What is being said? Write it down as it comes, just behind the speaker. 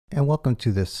And welcome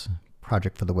to this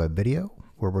project for the web video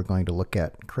where we're going to look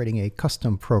at creating a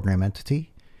custom program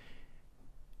entity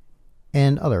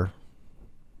and other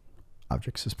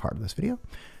objects as part of this video.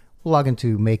 We'll log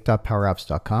into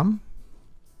make.powerapps.com,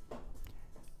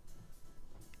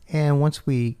 and once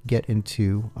we get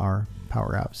into our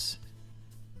Power Apps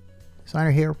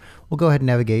designer here, we'll go ahead and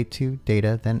navigate to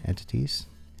data, then entities.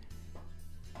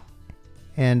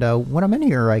 And when I'm in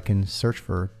here, I can search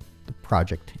for the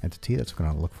project entity. That's what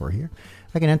I'm going to look for here.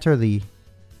 I can enter the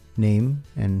name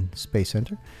and space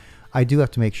enter. I do have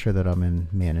to make sure that I'm in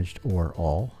managed or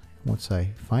all. Once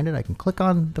I find it, I can click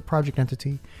on the project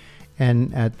entity,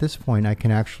 and at this point I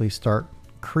can actually start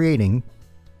creating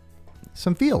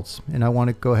some fields. And I want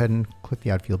to go ahead and click the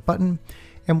add field button,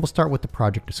 and we'll start with the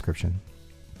project description,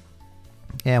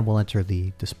 and we'll enter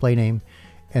the display name,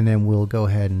 and then we'll go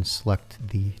ahead and select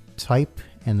the type,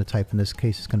 and the type in this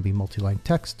case is going to be multi-line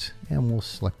text, and we'll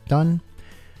select done.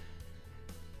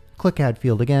 Click add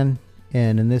field again,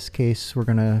 and in this case we're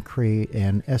going to create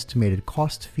an estimated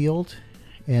cost field,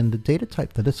 and the data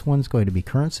type for this one's going to be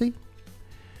currency. Go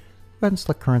ahead and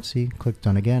select currency, click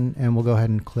done again, and we'll go ahead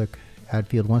and click add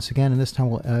field once again, and this time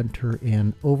we'll enter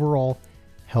an overall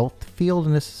health field,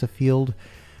 and this is a field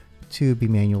to be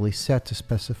manually set to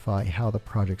specify how the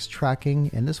project's tracking.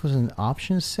 And this was an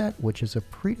options set, which is a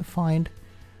predefined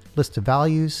list of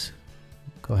values.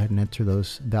 Go ahead and enter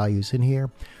those values in here.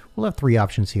 We'll have three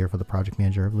options here for the project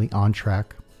manager: on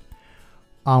track,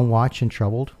 on watch, and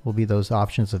troubled will be those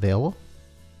options available.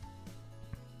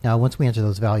 Now once we enter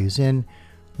those values in,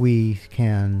 we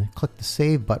can click the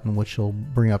save button, which will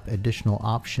bring up additional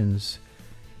options.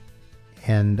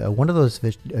 And one of those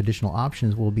additional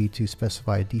options will be to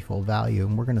specify a default value,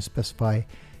 and we're going to specify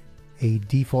a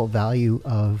default value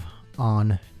of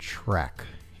on track,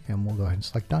 and we'll go ahead and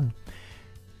select done.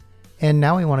 And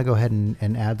now we want to go ahead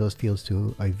and add those fields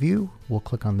to a view. We'll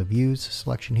click on the views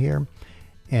selection here,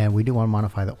 and we do want to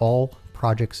modify the all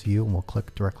projects view, and we'll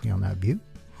click directly on that view.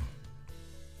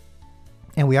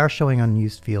 And we are showing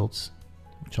unused fields,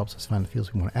 which helps us find the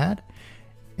fields we want to add.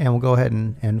 And we'll go ahead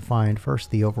and find first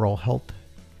the overall health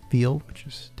field, which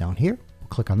is down here. We'll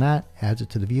click on that, adds it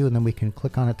to the view, and then we can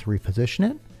click on it to reposition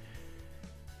it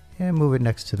and move it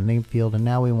next to the name field. And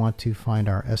now we want to find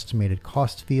our estimated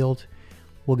cost field.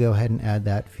 We'll go ahead and add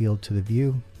that field to the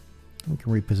view. We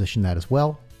can reposition that as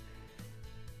well.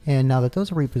 And now that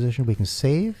those are repositioned, we can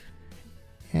save,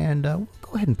 and we'll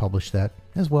go ahead and publish that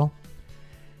as well.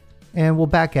 And we'll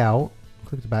back out,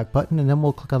 click the back button, and then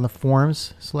we'll click on the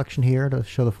forms selection here to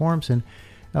show the forms. And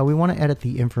we want to edit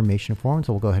the information form,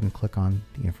 so we'll go ahead and click on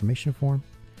the information form,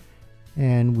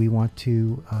 and we want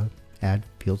to add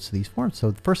fields to these forms.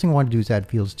 So the first thing we want to do is add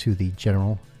fields to the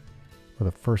general, or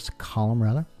the first column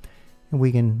rather, and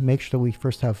we can make sure that we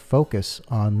first have focus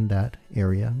on that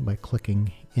area by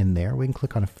clicking in there. We can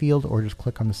click on a field or just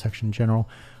click on the section general.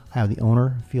 I have the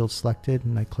owner field selected,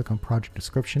 and I click on project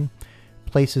description,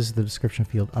 places the description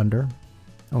field under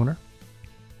owner.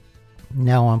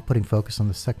 Now I'm putting focus on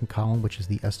the second column, which is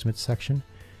the estimate section.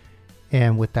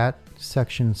 And with that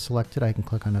section selected, I can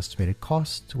click on estimated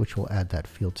cost, which will add that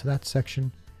field to that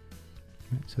section.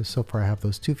 So far I have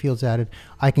those two fields added.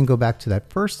 I can go back to that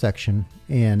first section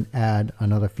and add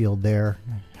another field there.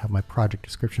 I have my project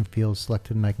description field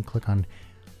selected, and I can click on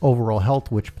overall health,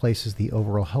 which places the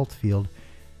overall health field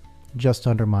just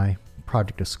under my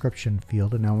project description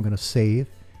field. And now I'm going to save,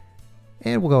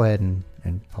 and we'll go ahead and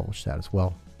publish that as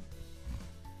well.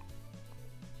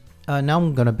 Now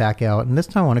I'm going to back out, and this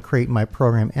time I want to create my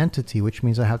program entity, which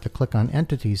means I have to click on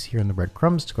entities here in the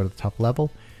breadcrumbs to go to the top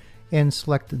level and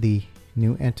select the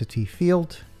new entity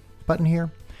field button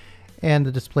here. And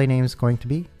the display name is going to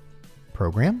be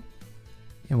program,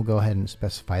 and we'll go ahead and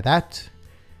specify that,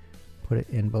 put it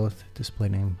in both display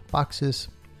name boxes,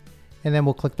 and then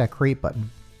we'll click that create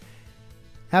button.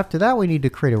 After that, we need to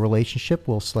create a relationship.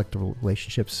 We'll select the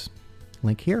relationships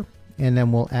link here, and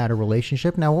then we'll add a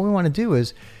relationship. Now what we want to do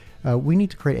is we need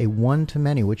to create a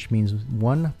one-to-many, which means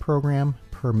one program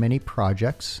per many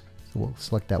projects. So we'll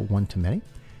select that one-to-many.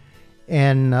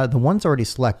 And the one's already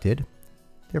selected.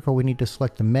 Therefore, we need to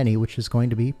select the many, which is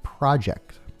going to be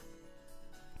project.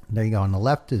 There you go. On the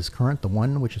left is current, the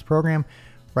one, which is program.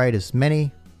 Right is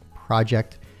many,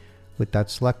 project. With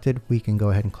that selected, we can go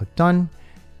ahead and click done.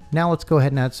 Now let's go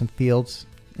ahead and add some fields,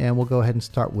 and we'll go ahead and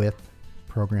start with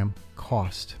program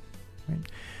cost. Right?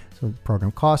 So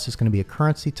program cost is going to be a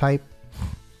currency type,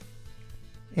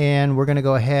 and we're going to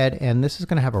go ahead, and this is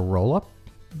going to have a roll-up.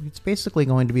 It's basically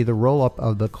going to be the roll-up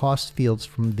of the cost fields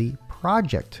from the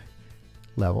project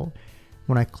level.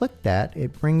 When I click that,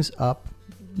 it brings up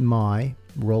my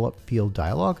roll-up field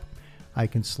dialog. I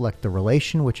can select the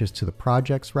relation, which is to the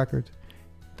projects record.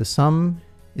 The sum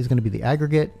is going to be the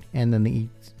aggregate, and then the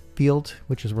field,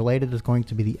 which is related, is going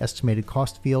to be the estimated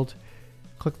cost field.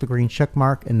 Click the green check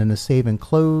mark and then the save and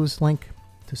close link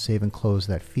to save and close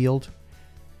that field.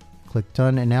 Click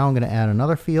done, and now I'm going to add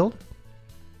another field.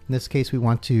 In this case, we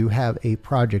want to have a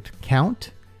project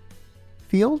count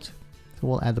field. So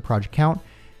we'll add the project count,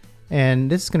 and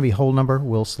this is going to be whole number.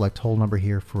 We'll select whole number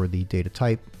here for the data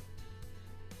type.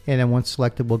 And then once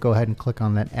selected, we'll go ahead and click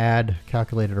on that add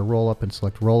calculator to roll up and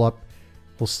select roll up.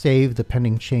 We'll save the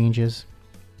pending changes.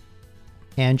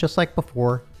 And just like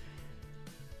before,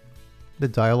 the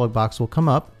dialog box will come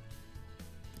up,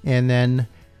 and then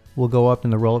we'll go up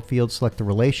in the roll up field, select the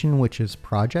relation, which is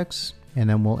projects, and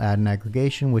then we'll add an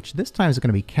aggregation, which this time is going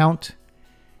to be count,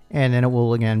 and then it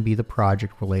will again be the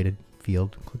project related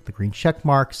field. Click the green check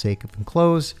mark, save and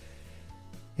close,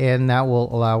 and that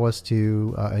will allow us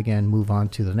to again move on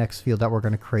to the next field that we're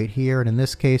going to create here. And in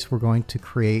this case, we're going to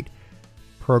create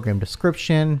program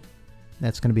description.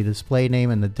 That's going to be the display name,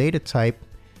 and the data type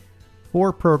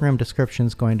for program description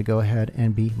is going to go ahead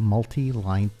and be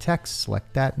multi-line text.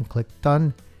 Select that and click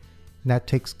done. And that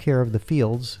takes care of the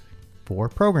fields for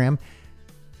program.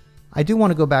 I do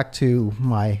want to go back to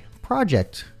my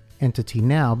project entity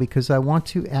now because I want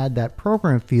to add that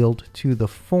program field to the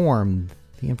form,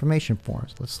 the information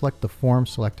forms. Let's select the form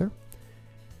selector,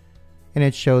 and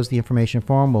it shows the information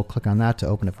form. We'll click on that to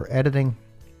open it for editing.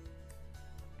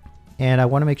 And I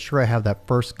want to make sure I have that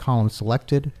first column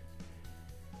selected.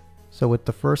 So with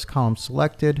the first column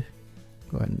selected,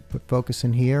 go ahead and put focus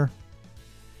in here.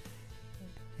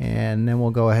 And then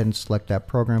we'll go ahead and select that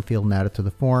program field and add it to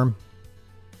the form.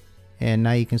 And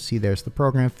now you can see there's the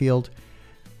program field.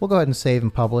 We'll go ahead and save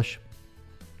and publish.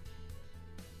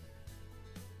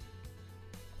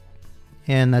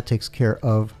 And that takes care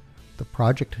of the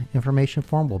project information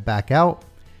form. We'll back out.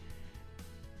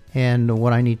 And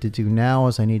what I need to do now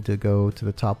is I need to go to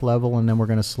the top level, and then we're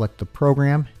going to select the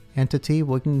program entity.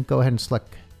 We can go ahead and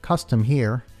select custom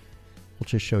here. We'll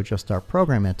just show just our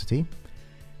program entity.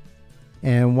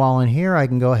 And while in here, I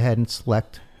can go ahead and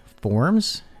select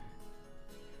forms.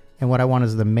 And what I want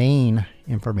is the main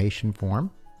information form.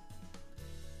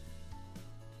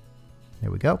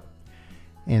 There we go.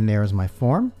 And there's my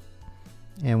form.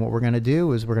 And what we're going to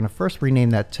do is we're going to first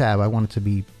rename that tab. I want it to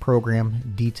be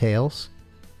program details.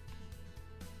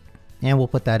 And we'll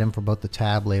put that in for both the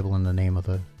tab label and the name of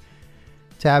the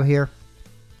tab here.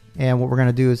 And what we're going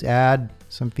to do is add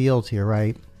some fields here,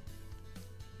 right?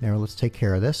 There, let's take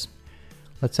care of this.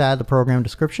 Let's add the program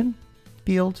description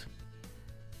field.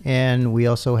 And we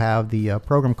also have the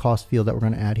program cost field that we're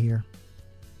going to add here.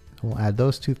 We'll add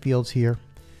those two fields here.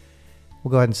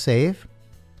 We'll go ahead and save.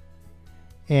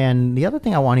 And the other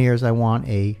thing I want here is I want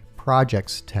a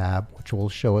projects tab, which will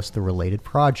show us the related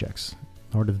projects.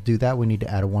 In order to do that, we need to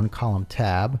add a one column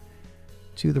tab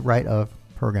to the right of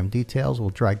program details. We'll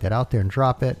drag that out there and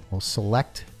drop it. We'll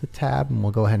select the tab, and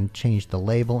we'll go ahead and change the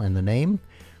label and the name.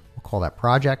 We'll call that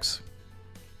projects.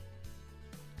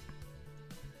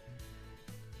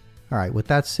 All right, with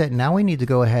that set, now we need to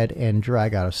go ahead and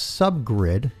drag out a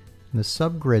subgrid. And the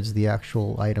subgrid is the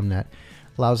actual item that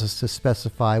allows us to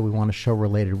specify we want to show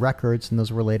related records, and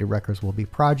those related records will be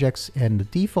projects, and the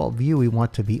default view we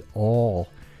want to be all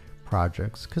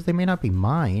projects because they may not be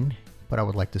mine, but I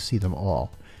would like to see them all.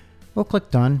 We'll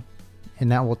click done, and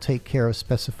that will take care of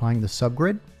specifying the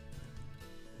subgrid.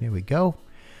 There we go.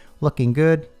 Looking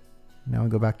good. Now we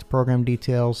go back to program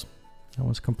details. That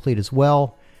one's complete as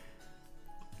well.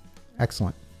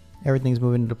 Excellent. Everything's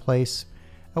moving into place.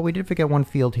 Oh, we did forget one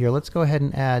field here. Let's go ahead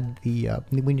and add the,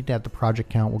 we need to add the project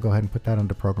count. We'll go ahead and put that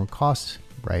under program costs.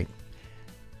 Right.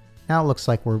 Now it looks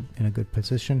like we're in a good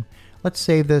position. Let's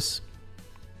save this.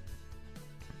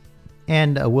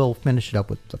 And we'll finish it up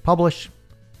with the publish.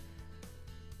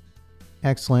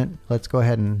 Excellent. Let's go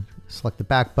ahead and select the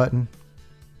back button.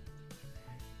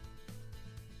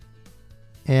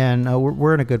 And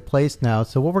we're in a good place now.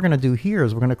 So what we're going to do here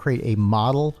is we're going to create a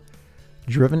model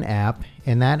driven app,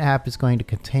 and that app is going to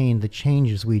contain the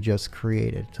changes we just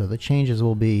created. So the changes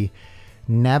will be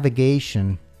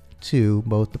navigation to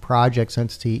both the projects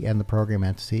entity and the program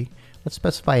entity. Let's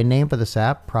specify a name for this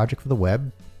app, project for the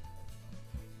web.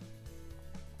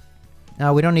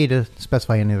 Now we don't need to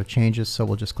specify any other changes, so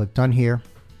we'll just click done here.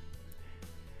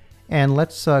 And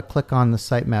let's click on the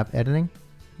sitemap editing,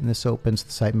 and this opens the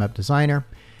sitemap designer.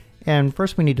 And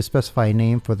first we need to specify a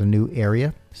name for the new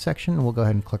area section, and we'll go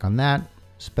ahead and click on that.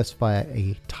 Specify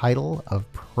a title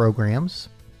of programs.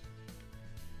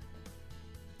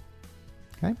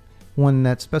 Okay. When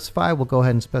that's specified, we'll go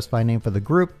ahead and specify a name for the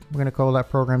group. We're going to call that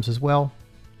programs as well.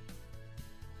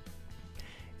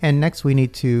 And next we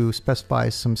need to specify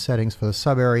some settings for the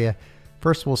sub area.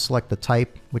 First we'll select the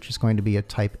type, which is going to be a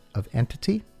type of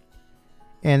entity.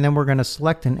 And then we're going to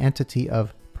select an entity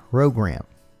of program.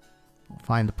 We'll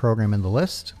find the program in the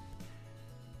list.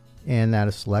 And that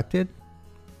is selected.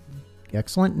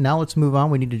 Excellent. Now let's move on.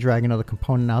 We need to drag another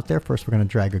component out there. First we're going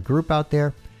to drag a group out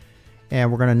there.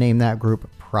 And we're going to name that group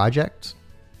project.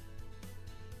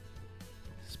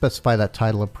 Specify that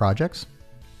title of projects.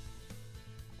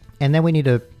 And then we need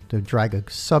to drag a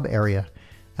sub area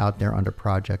out there under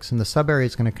projects. And the sub area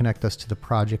is going to connect us to the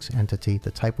projects entity.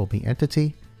 The type will be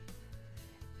entity.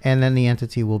 And then the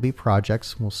entity will be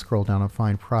projects. We'll scroll down and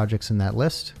find projects in that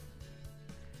list.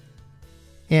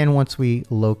 And once we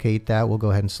locate that, we'll go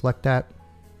ahead and select that.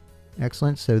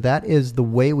 Excellent. So that is the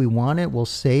way we want it. We'll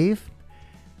save.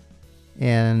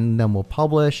 And then we'll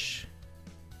publish.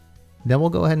 Then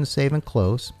we'll go ahead and save and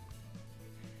close.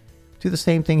 Do the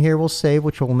same thing here. We'll save,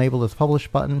 which will enable the publish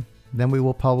button. Then we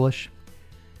will publish.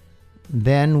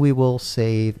 Then we will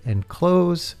save and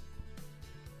close.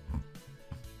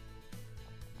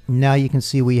 Now you can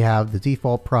see we have the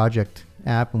default project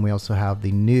app, and we also have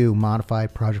the new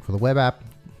modified project for the web app.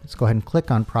 Let's go ahead and click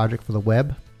on project for the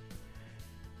web.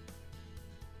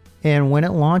 And when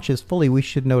it launches fully, we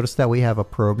should notice that we have a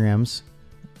programs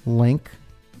link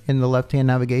in the left-hand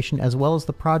navigation, as well as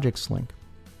the projects link.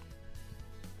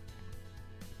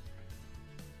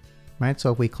 Right,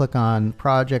 so if we click on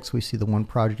projects, we see the one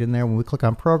project in there. When we click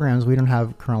on programs, we don't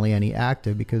have currently any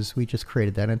active because we just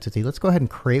created that entity. Let's go ahead and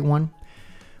create one.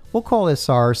 We'll call this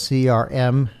our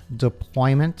CRM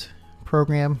deployment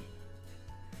program.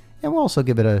 And we'll also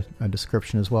give it a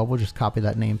description as well. We'll just copy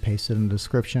that name, paste it in the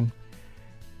description.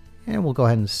 And we'll go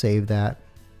ahead and save that.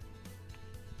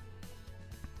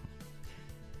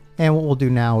 And what we'll do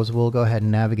now is we'll go ahead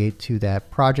and navigate to that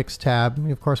projects tab.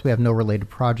 Of course, we have no related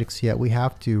projects yet. We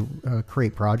have to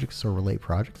create projects or relate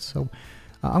projects. So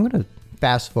I'm going to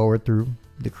fast forward through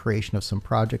the creation of some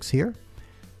projects here.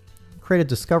 Create a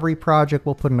discovery project.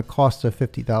 We'll put in a cost of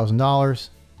 $50,000.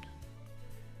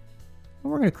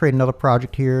 We're going to create another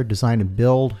project here, design and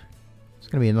build. It's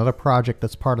going to be another project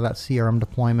that's part of that CRM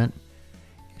deployment.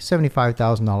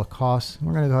 $75,000 cost.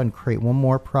 We're going to go ahead and create one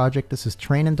more project. This is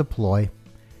train and deploy.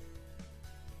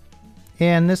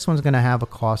 And this one's going to have a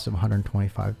cost of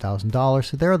 $125,000.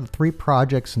 So there are the three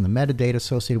projects and the metadata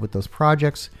associated with those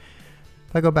projects.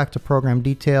 If I go back to program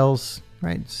details,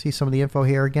 right, see some of the info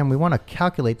here. Again, we want to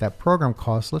calculate that program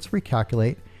cost. Let's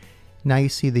recalculate. Now you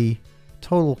see the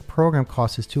total program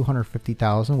cost is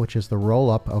 $250,000, which is the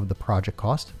roll-up of the project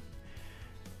cost.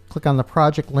 Click on the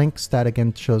project links. That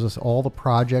again shows us all the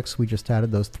projects. We just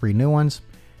added those three new ones.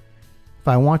 If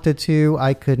I wanted to,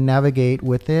 I could navigate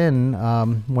within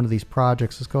one of these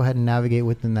projects. Let's go ahead and navigate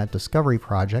within that discovery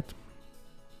project.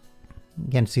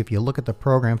 Again, see if you look at the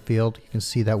program field, you can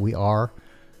see that we are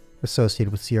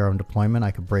associated with CRM deployment.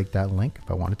 I could break that link if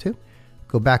I wanted to.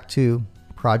 Go back to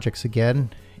projects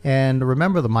again. And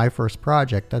remember the My First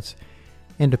Project, that's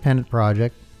independent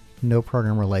project, no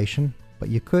program relation. But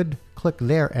you could click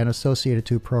there and associate it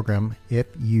to a program if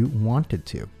you wanted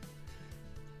to.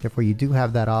 Therefore, you do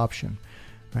have that option.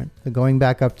 Right? So going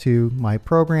back up to my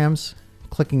programs,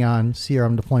 clicking on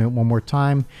CRM deployment one more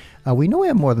time. We know we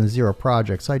have more than 0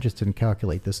 projects. I just didn't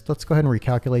calculate this. Let's go ahead and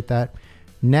recalculate that.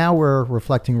 Now we're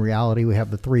reflecting reality. We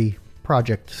have the 3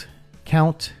 project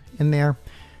count in there.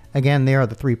 Again, there are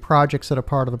the 3 projects that are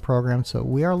part of the program, so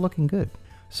we are looking good.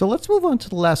 So let's move on to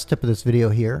the last step of this video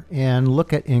here and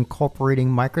look at incorporating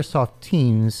Microsoft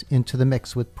Teams into the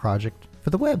mix with Project for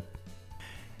the Web.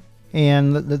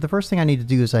 And the first thing I need to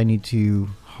do is I need to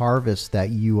harvest that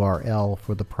URL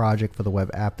for the project for the web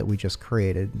app that we just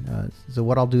created. So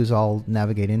what I'll do is I'll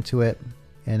navigate into it,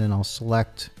 and then I'll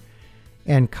select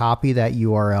and copy that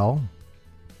URL,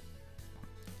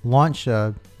 launch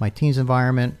my Teams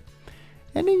environment,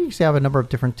 and then you can see I have a number of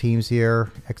different teams here,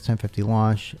 X1050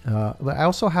 launch, but I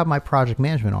also have my project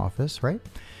management office, right?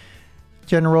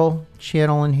 General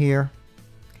channel in here,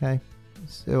 okay?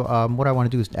 So what I want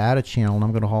to do is add a channel, and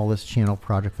I'm going to call this channel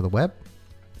project for the web.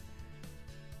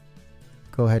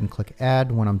 Go ahead and click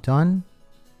add when I'm done.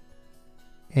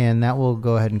 And that will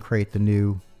go ahead and create the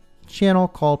new channel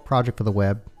called project for the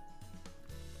web.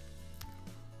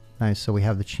 Nice, so we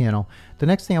have the channel. The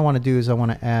next thing I want to do is I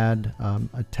want to add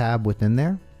a tab within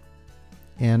there.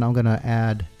 And I'm going to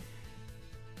add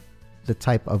the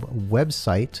type of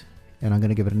website, and I'm going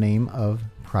to give it a name of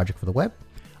project for the web.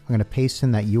 I'm going to paste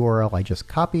in that URL I just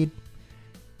copied,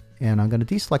 and I'm going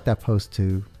to deselect that post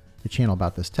to the channel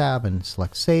about this tab and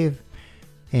select save.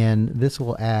 And this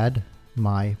will add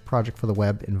my project for the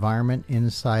web environment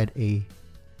inside a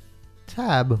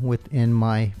tab within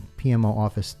my PMO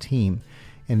Office team.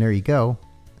 And there you go.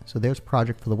 So there's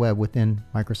Project for the Web within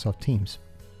Microsoft Teams.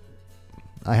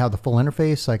 I have the full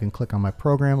interface, so I can click on my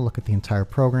program, look at the entire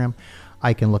program.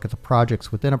 I can look at the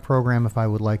projects within a program if I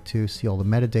would like to, see all the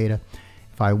metadata.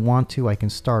 If I want to, I can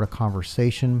start a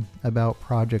conversation about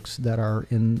projects that are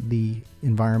in the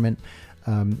environment.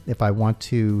 If I want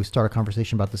to start a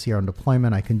conversation about the CRM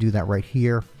deployment, I can do that right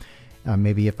here.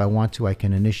 Maybe if I want to, I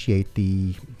can initiate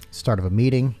the start of a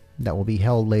meeting that will be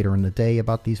held later in the day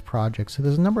about these projects. So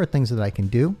there's a number of things that I can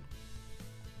do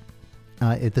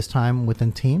at this time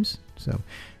within Teams. So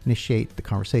initiate the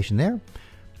conversation there.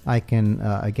 I can,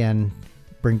 again,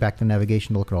 bring back the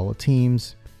navigation to look at all the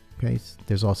teams. Okay,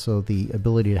 there's also the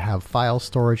ability to have file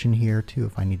storage in here too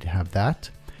if I need to have that.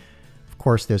 Of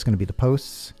course, there's going to be the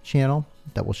posts channel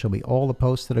that will show me all the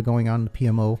posts that are going on in the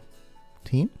PMO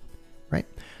team, right?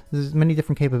 There's many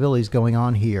different capabilities going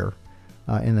on here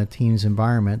in the Teams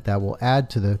environment that will add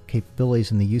to the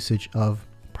capabilities and the usage of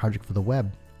Project for the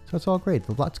Web. So it's all great.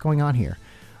 There's lots going on here.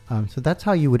 So that's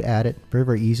how you would add it. Very,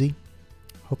 very easy.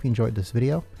 Hope you enjoyed this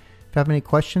video. If you have any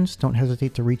questions, don't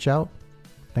hesitate to reach out.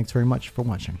 Thanks very much for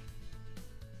watching.